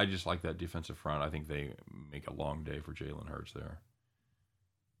 I just like that defensive front. I think they make a long day for Jalen Hurts there.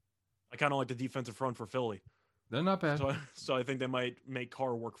 I kind of like the defensive front for Philly. They're not bad. So I think they might make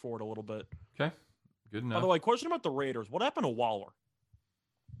Carr work for it a little bit. Okay, good enough. By the way, question about the Raiders. What happened to Waller?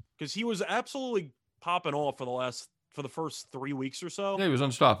 Because he was absolutely popping off for the first 3 weeks or so. Yeah, he was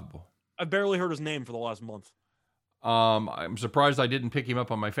unstoppable. I've barely heard his name for the last month. I'm surprised I didn't pick him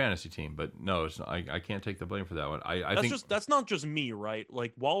up on my fantasy team, but no, I can't take the blame for that one. I think that's not just me, right?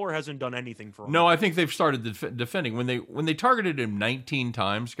 Like Waller hasn't done anything for him. No, I think they've started defending when they targeted him 19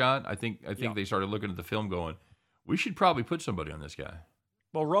 times, Scott. I think they started looking at the film, going, we should probably put somebody on this guy.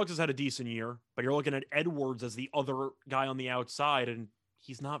 Well, Ruggs has had a decent year, but you're looking at Edwards as the other guy on the outside, and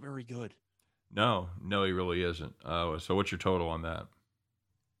he's not very good. No, he really isn't. So what's your total on that?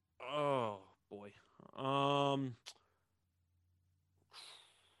 Oh boy. I'm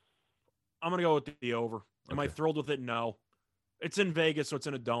going to go with the over. Am I thrilled with it? No. It's in Vegas, so it's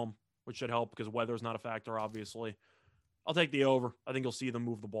in a dome, which should help because weather's not a factor, obviously. I'll take the over. I think you'll see them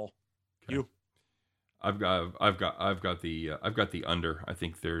move the ball. Okay. You? I've got the under. I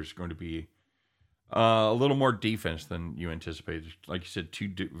think there's going to be a little more defense than you anticipated. Like you said,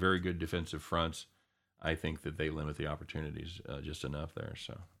 two very good defensive fronts. I think that they limit the opportunities just enough there.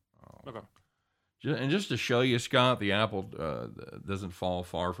 So, okay. And just to show you, Scott, the apple doesn't fall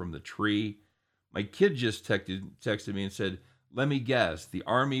far from the tree. My kid just texted me and said, "Let me guess, the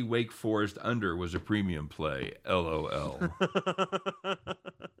Army Wake Forest under was a premium play." LOL.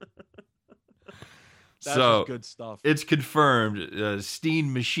 That's so good stuff. It's confirmed.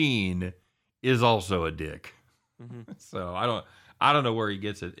 Steen Machine is also a dick. Mm-hmm. So I don't know where he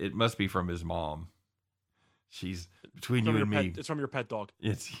gets it. It must be from his mom. She's between you and me. It's from your pet dog.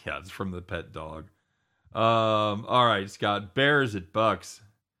 It's from the pet dog. All right, Scott. Bears at Bucks.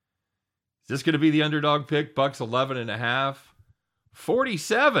 Is this going to be the underdog pick? Bucks 11.5.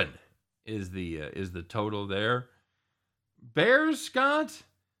 47 is the total there. Bears, Scott,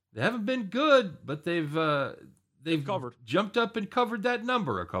 they haven't been good, but they've covered, jumped up and covered that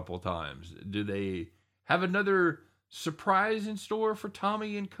number a couple times. Do they have another surprise in store for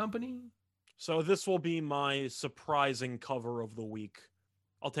Tommy and company? So this will be my surprising cover of the week.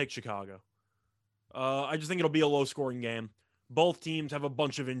 I'll take Chicago. I just think it'll be a low-scoring game. Both teams have a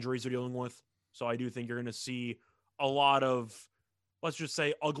bunch of injuries they're dealing with, so I do think you're going to see a lot of, let's just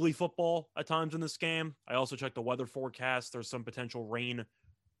say, ugly football at times in this game. I also checked the weather forecast. There's some potential rain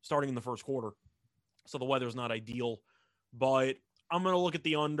starting in the first quarter, so the weather's not ideal. But I'm going to look at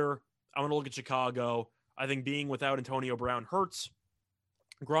the under. I'm going to look at Chicago. I think being without Antonio Brown hurts.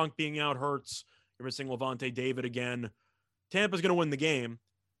 Gronk being out hurts. You're missing Levante David again. Tampa's going to win the game,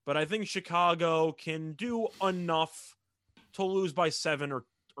 but I think Chicago can do enough to lose by 7 or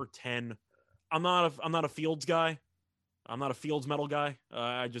 10. I'm not a Fields guy. I'm not a Fields metal guy.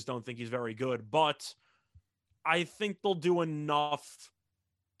 I just don't think he's very good, but I think they'll do enough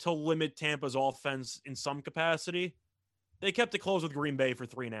to limit Tampa's offense in some capacity. They kept it close with Green Bay for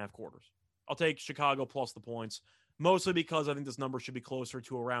 3.5 quarters. I'll take Chicago plus the points. Mostly because I think this number should be closer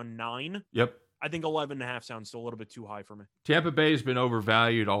to around 9. Yep. I think 11.5 sounds still a little bit too high for me. Tampa Bay has been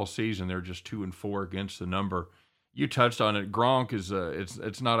overvalued all season. They're just 2-4 against the number. You touched on it. Gronk is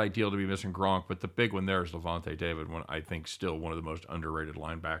it's not ideal to be missing Gronk, but the big one there is Levante David, one I think still one of the most underrated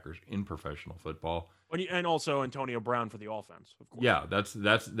linebackers in professional football. And also Antonio Brown for the offense, of course. Yeah, that's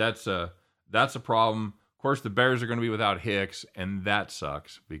a problem. Of course, the Bears are going to be without Hicks, and that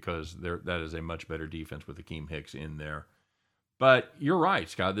sucks because that is a much better defense with Akeem Hicks in there. But you're right,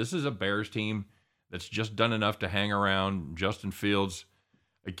 Scott. This is a Bears team that's just done enough to hang around. Justin Fields,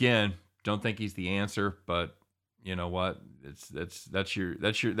 again, don't think he's the answer, but you know what? That's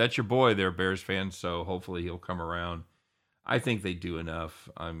your boy there, Bears fans. So hopefully he'll come around. I think they do enough.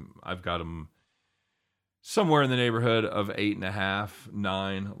 I've got him somewhere in the neighborhood of 8.5,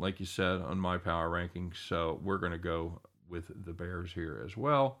 9, like you said, on my power ranking. So we're going to go with the Bears here as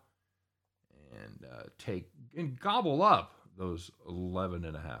well and take and gobble up those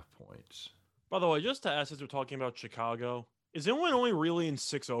 11.5 points. By the way, just to ask, as we're talking about Chicago, is Illinois really in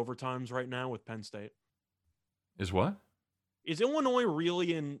 6 overtimes right now with Penn State? Is what? Is Illinois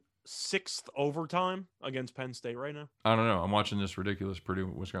really in 6th overtime against Penn State right now? I don't know. I'm watching this ridiculous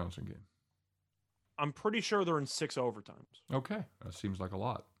Purdue-Wisconsin game. I'm pretty sure they're in 6 overtimes. Okay. That seems like a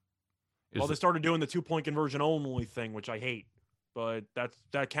lot. They started doing the 2-point conversion only thing, which I hate. But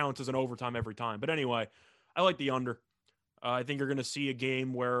that counts as an overtime every time. But anyway, I like the under. I think you're going to see a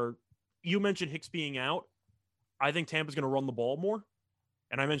game where you mentioned Hicks being out. I think Tampa's going to run the ball more.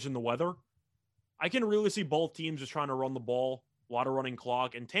 And I mentioned the weather. I can really see both teams just trying to run the ball, a lot of running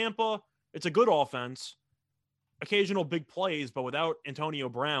clock. And Tampa, it's a good offense, occasional big plays, but without Antonio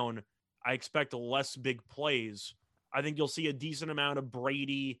Brown, I expect less big plays. I think you'll see a decent amount of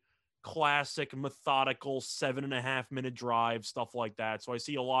Brady, classic, methodical 7.5 minute drive, stuff like that. So I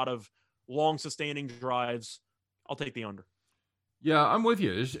see a lot of long, sustaining drives. I'll take the under. Yeah, I'm with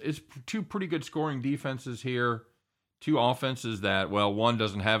you. It's two pretty good scoring defenses here. Two offenses that, well, one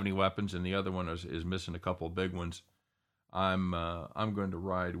doesn't have any weapons and the other one is missing a couple of big ones. I'm going to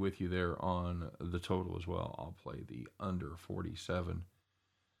ride with you there on the total as well. I'll play the under 47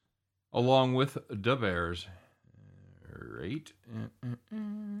 along with the Bears. Right.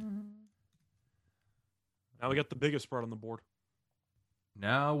 Now we got the biggest spread on the board.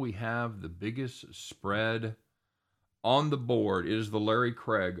 Now we have the biggest spread on the board. It is the Larry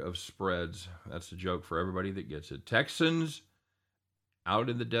Craig of spreads. That's a joke for everybody that gets it. Texans out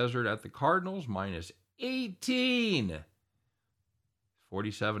in the desert at the Cardinals, minus 18.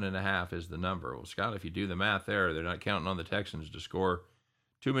 47.5 is the number. Well, Scott, if you do the math there, they're not counting on the Texans to score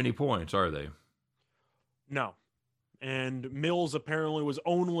too many points, are they? No. And Mills apparently was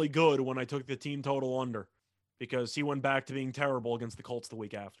only good when I took the team total under because he went back to being terrible against the Colts the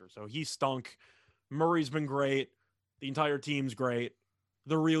week after. So he stunk. Murray's been great. The entire team's great.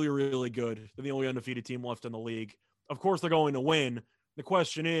 They're really, really good. They're the only undefeated team left in the league. Of course, they're going to win. The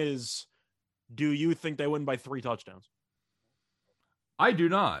question is, do you think they win by 3 touchdowns? I do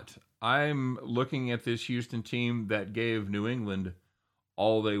not. I'm looking at this Houston team that gave New England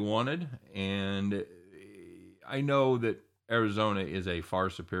all they wanted, and I know that Arizona is a far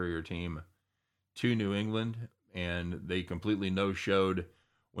superior team to New England, and they completely no-showed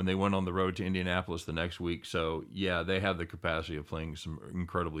when they went on the road to Indianapolis the next week. So, yeah, they have the capacity of playing some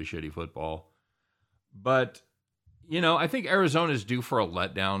incredibly shitty football. But, I think Arizona's due for a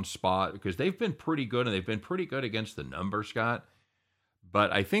letdown spot because they've been pretty good, and they've been pretty good against the number, Scott.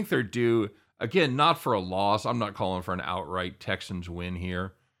 But I think they're due, again, not for a loss. I'm not calling for an outright Texans win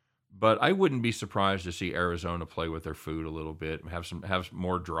here. But I wouldn't be surprised to see Arizona play with their food a little bit, have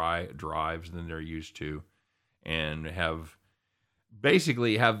more dry drives than they're used to, and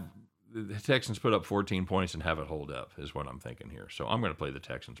basically have the Texans put up 14 points and have it hold up is what I'm thinking here. So I'm going to play the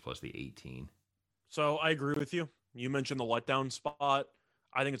Texans plus the 18. So I agree with you. You mentioned the letdown spot.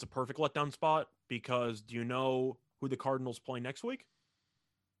 I think it's a perfect letdown spot because do you know who the Cardinals play next week?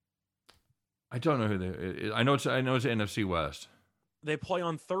 I don't know who they. I know it's NFC West. They play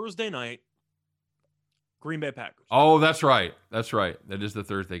on Thursday night. Green Bay Packers. Oh, that's right. That's right. That is the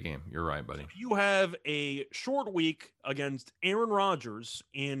Thursday game. You're right, buddy. So you have a short week against Aaron Rodgers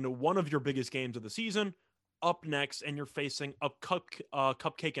in one of your biggest games of the season. Up next, and you're facing a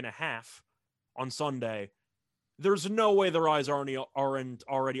cupcake and a half on Sunday. There's no way their eyes aren't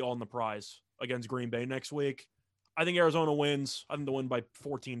already on the prize against Green Bay next week. I think Arizona wins. I think they'll win by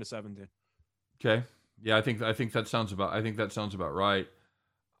 14-17. Okay. Yeah, I think that sounds about right.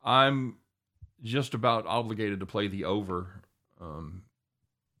 I'm just about obligated to play the over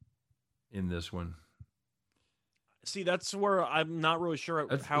in this one. See, that's where I'm not really sure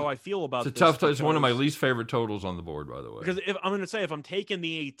how I feel about this. It's it's one of my least favorite totals on the board, by the way. Because if I'm taking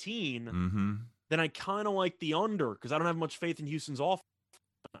the 18, then I kind of like the under because I don't have much faith in Houston's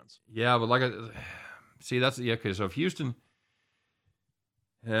offense. Yeah, but okay. So if Houston.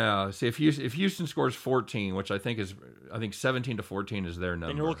 Yeah, see if Houston scores 14, which I think 17-14 is their number.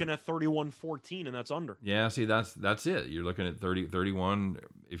 And you're looking at 31-14 and that's under. Yeah, see that's it. You're looking at 30-31.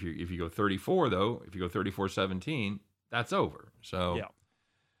 If you go 34 though, if you go 34-17, that's over. So yeah.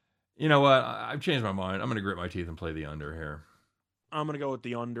 You know what? I've changed my mind. I'm going to grit my teeth and play the under here. I'm going to go with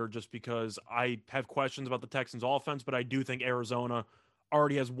the under just because I have questions about the Texans offense, but I do think Arizona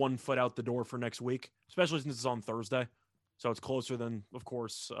already has one foot out the door for next week, especially since it's on Thursday. So it's closer than, of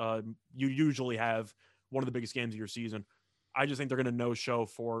course, you usually have one of the biggest games of your season. I just think they're going to no-show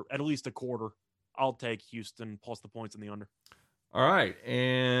for at least a quarter. I'll take Houston plus the points in the under. All right,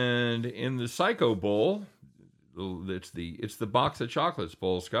 and in the Psycho Bowl, it's the Box of Chocolates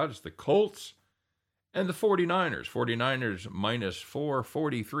Bowl, Scott. It's the Colts and the 49ers. 49ers minus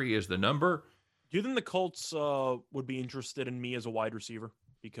 443 is the number. Do you think the Colts would be interested in me as a wide receiver?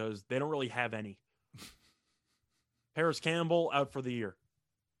 Because they don't really have any. Paris Campbell out for the year.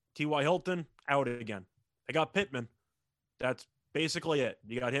 T.Y. Hilton out again. They got Pittman. That's basically it.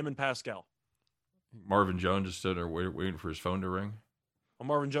 You got him and Pascal. Marvin Jones is still there waiting for his phone to ring. Well,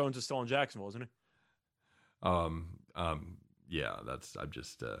 Marvin Jones is still in Jacksonville, isn't he? Yeah, I'm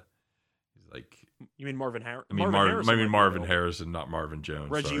just he's like. You mean Marvin Harrison? I mean Marvin Harrison, not Marvin Jones.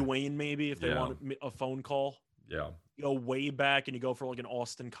 Reggie Wayne, maybe if they want a phone call. Yeah. You go way back and you go for like an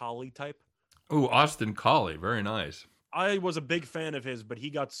Austin Collie type. Oh, Austin Collie, very nice. I was a big fan of his, but he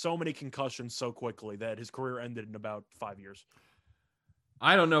got so many concussions so quickly that his career ended in about 5 years.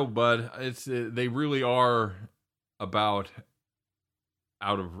 I don't know, bud. They really are about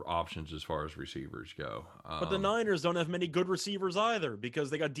out of options as far as receivers go. But the Niners don't have many good receivers either because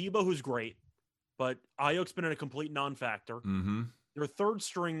they got Debo, who's great, but Ayuk's been a complete non-factor. Mm-hmm. Their third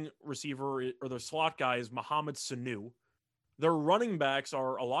string receiver or their slot guy is Mohamed Sanu. Their running backs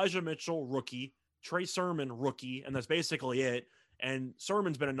are Elijah Mitchell, rookie, Trey Sermon, rookie, and that's basically it. And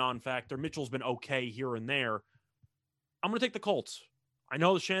Sermon's been a non-factor. Mitchell's been okay here and there. I'm going to take the Colts. I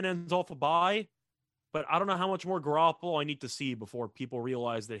know Shanahan's off a bye, but I don't know how much more Garoppolo I need to see before people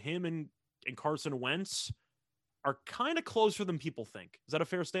realize that him and Carson Wentz are kind of closer than people think. Is that a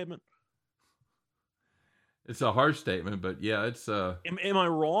fair statement? It's a harsh statement, but yeah, it's Am I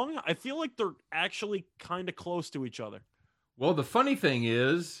wrong? I feel like they're actually kind of close to each other. Well, the funny thing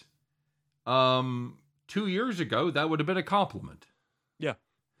is, 2 years ago, that would have been a compliment. Yeah.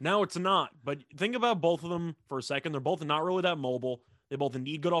 Now it's not. But think about both of them for a second. They're both not really that mobile. They both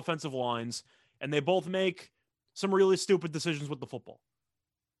need good offensive lines, and they both make some really stupid decisions with the football.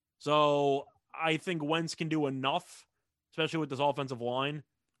 So I think Wentz can do enough, especially with this offensive line,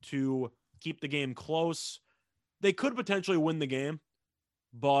 to keep the game close. They could potentially win the game,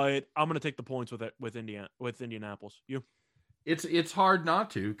 but I'm going to take the points with Indianapolis. You? It's hard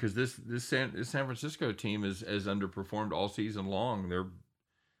not to because this San Francisco team has underperformed all season long.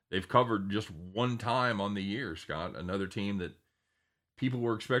 They've covered just one time on the year, Scott. Another team that people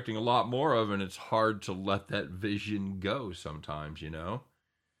were expecting a lot more of, and it's hard to let that vision go sometimes, you know?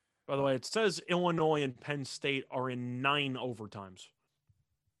 By the way, it says Illinois and Penn State are in 9 overtimes.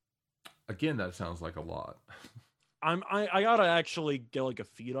 Again, that sounds like a lot. I gotta actually get like a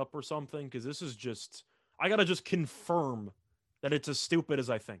feed up or something because this is just I gotta just confirm that it's as stupid as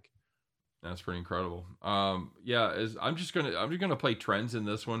I think. That's pretty incredible. Yeah, I'm just gonna play trends in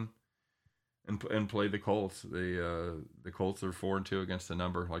this one, and play the Colts. The Colts are 4-2 against the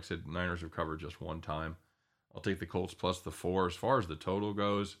number. Like I said, Niners have covered just one time. I'll take the Colts plus the 4. As far as the total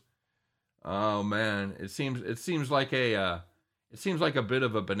goes, oh man, it seems like a bit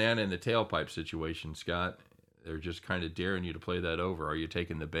of a banana in the tailpipe situation, Scott. They're just kind of daring you to play that over. Are you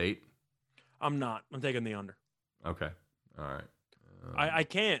taking the bait? I'm not. I'm taking the under. Okay. All right. I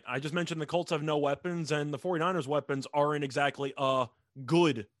can't. I just mentioned the Colts have no weapons, and the 49ers' weapons aren't exactly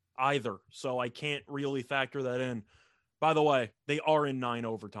good either. So I can't really factor that in. By the way, they are in 9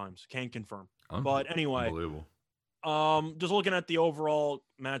 overtimes. Can't confirm. But anyway, unbelievable. Just looking at the overall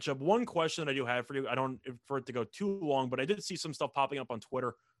matchup, one question that I do have for you, I don't for it to go too long, but I did see some stuff popping up on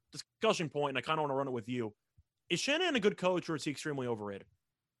Twitter. Discussion point, and I kind of want to run it with you. Is Shanahan a good coach, or is he extremely overrated?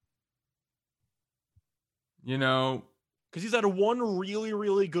 You know, because he's had one really,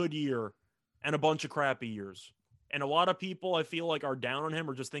 really good year and a bunch of crappy years. And a lot of people, I feel like, are down on him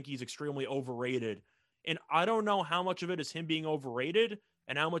or just think he's extremely overrated. And I don't know how much of it is him being overrated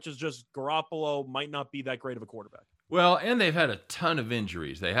and how much is just Garoppolo might not be that great of a quarterback. Well, and they've had a ton of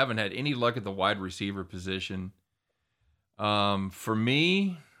injuries. They haven't had any luck at the wide receiver position. For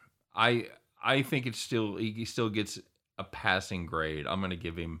me, I think he still gets a passing grade. I'm going to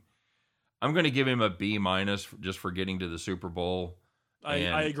give him a B- just for getting to the Super Bowl. I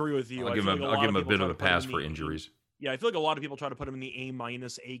agree with you. I'll give him a bit of a pass for injuries. Yeah, I feel like a lot of people try to put him in the A-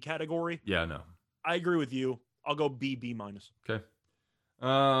 A category. Yeah, no. I agree with you. I'll go B-. Okay.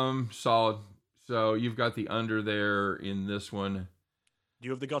 Solid. So you've got the under there in this one. Do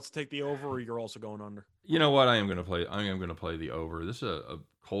you have the guts to take the over, or you're also going under? You know what? I am going to play the over. This is a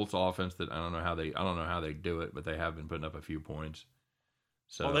Colts offense that I don't know how they do it, but they have been putting up a few points.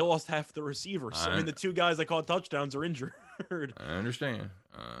 So well, they lost half the receivers. I mean, the 2 guys that caught touchdowns are injured. I understand.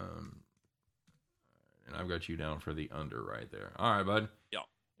 And I've got you down for the under right there. All right, bud. Yeah.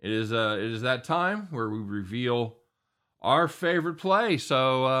 It is that time where we reveal our favorite play.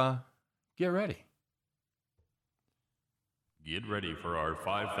 So get ready. Get ready for our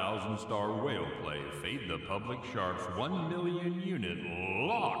 5,000-star whale play, Fade the Public Shark's 1 million unit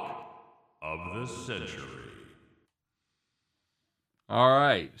lock of the century. All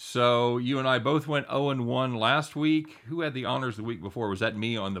right, so you and I both went 0-1 last week. Who had the honors the week before? Was that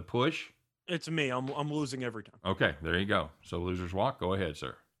me on the push? It's me. I'm losing every time. Okay, there you go. So losers walk. Go ahead,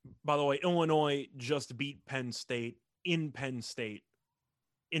 sir. By the way, Illinois just beat Penn State in 9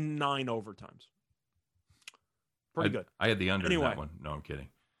 overtimes. Pretty good. I had the under in that one. No, I'm kidding.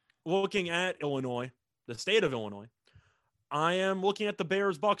 Looking at Illinois, the state of Illinois, I am looking at the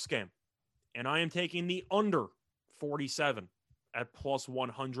Bears-Bucks game, and I am taking the under 47 at plus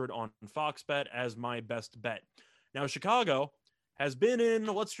 100 on Fox Bet as my best bet. Now, Chicago has been in,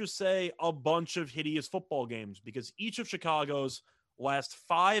 let's just say, a bunch of hideous football games because each of Chicago's last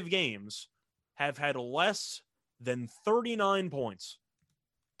 5 games have had less than 39 points.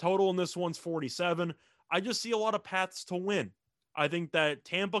 Total in this one's 47. I just see a lot of paths to win. I think that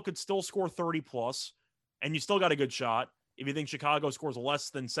Tampa could still score 30 plus, and you still got a good shot if you think Chicago scores less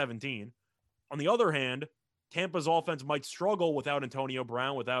than 17. On the other hand, Tampa's offense might struggle without Antonio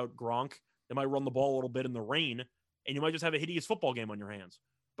Brown, without Gronk. They might run the ball a little bit in the rain, and you might just have a hideous football game on your hands.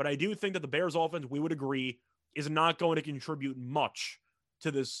 But I do think that the Bears offense, we would agree, is not going to contribute much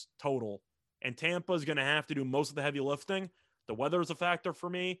to this total. And Tampa is going to have to do most of the heavy lifting. The weather is a factor for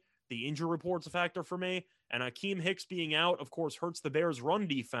me. The injury report's a factor for me. And Akeem Hicks being out, of course, hurts the Bears' run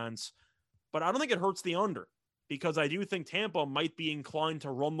defense. But I don't think it hurts the under, because I do think Tampa might be inclined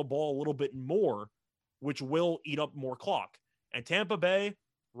to run the ball a little bit more, which will eat up more clock. And Tampa Bay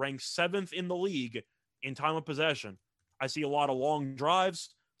ranks 7th in the league in time of possession. I see a lot of long drives,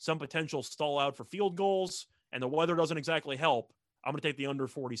 some potential stall out for field goals, and the weather doesn't exactly help. I'm going to take the under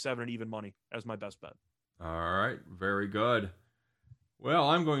 47 at even money as my best bet. All right, very good. Well,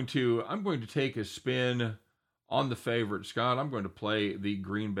 I'm going to take a spin on the favorite, Scott. I'm going to play the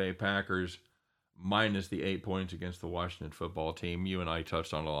Green Bay Packers minus the 8 points against the Washington football team. You and I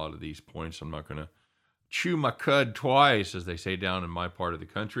touched on a lot of these points. I'm not going to chew my cud twice, as they say down in my part of the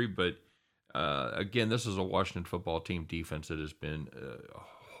country. But again, this is a Washington football team defense that has been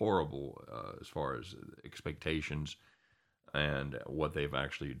horrible as far as expectations and what they've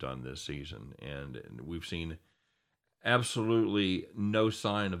actually done this season. And we've seen absolutely no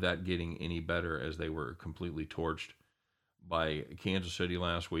sign of that getting any better, as they were completely torched by Kansas City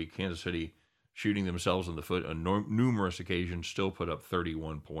last week. Kansas City shooting themselves in the foot on numerous occasions, still put up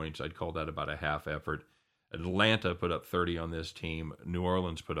 31 points. I'd call that about a half effort. Atlanta put up 30 on this team. New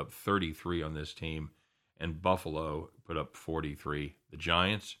Orleans put up 33 on this team. And Buffalo put up 43. The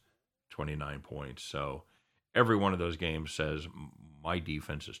Giants, 29 points. So every one of those games says my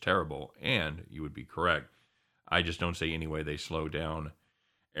defense is terrible, and you would be correct. I just don't see any way they slow down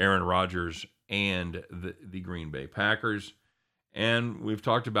Aaron Rodgers and the Green Bay Packers. And we've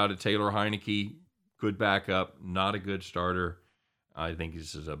talked about it. Taylor Heineke, good backup, not a good starter. I think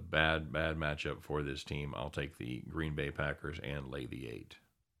this is a bad matchup for this team. I'll take the Green Bay Packers and lay the 8.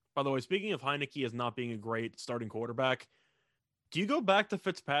 By the way, speaking of Heineke as not being a great starting quarterback, do you go back to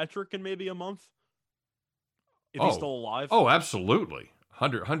Fitzpatrick in maybe a month? If he's still alive? Oh, absolutely.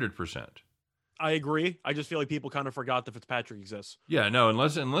 100%. I agree. I just feel like people kind of forgot that Fitzpatrick exists. Yeah, no,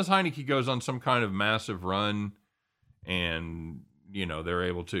 unless Heineke goes on some kind of massive run, and they're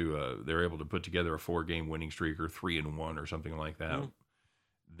able to put together a 4-game winning streak or 3-1 or something like that,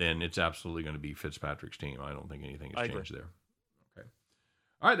 then it's absolutely going to be Fitzpatrick's team. I don't think anything has changed there. Okay.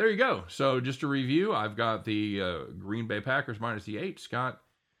 All right, there you go. So just to review, I've got the Green Bay Packers minus the 8. Scott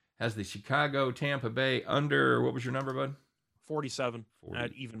has the Chicago Tampa Bay under. What was your number, bud? 47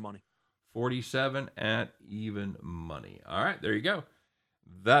 at even money. 47 at even money. All right, there you go.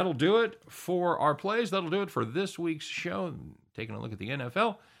 That'll do it for our plays. That'll do it for this week's show. Taking a look at the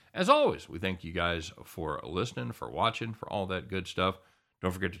NFL. As always, we thank you guys for listening, for watching, for all that good stuff.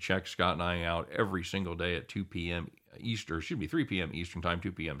 Don't forget to check Scott and I out every single day at 2 p.m. Eastern, 3 p.m. Eastern Time,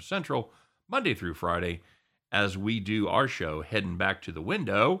 2 p.m. Central, Monday through Friday, as we do our show, Heading Back to the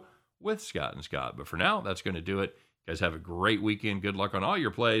Window with Scott and Scott. But for now, that's going to do it. You guys have a great weekend. Good luck on all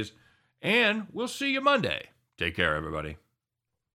your plays. And we'll see you Monday. Take care, everybody.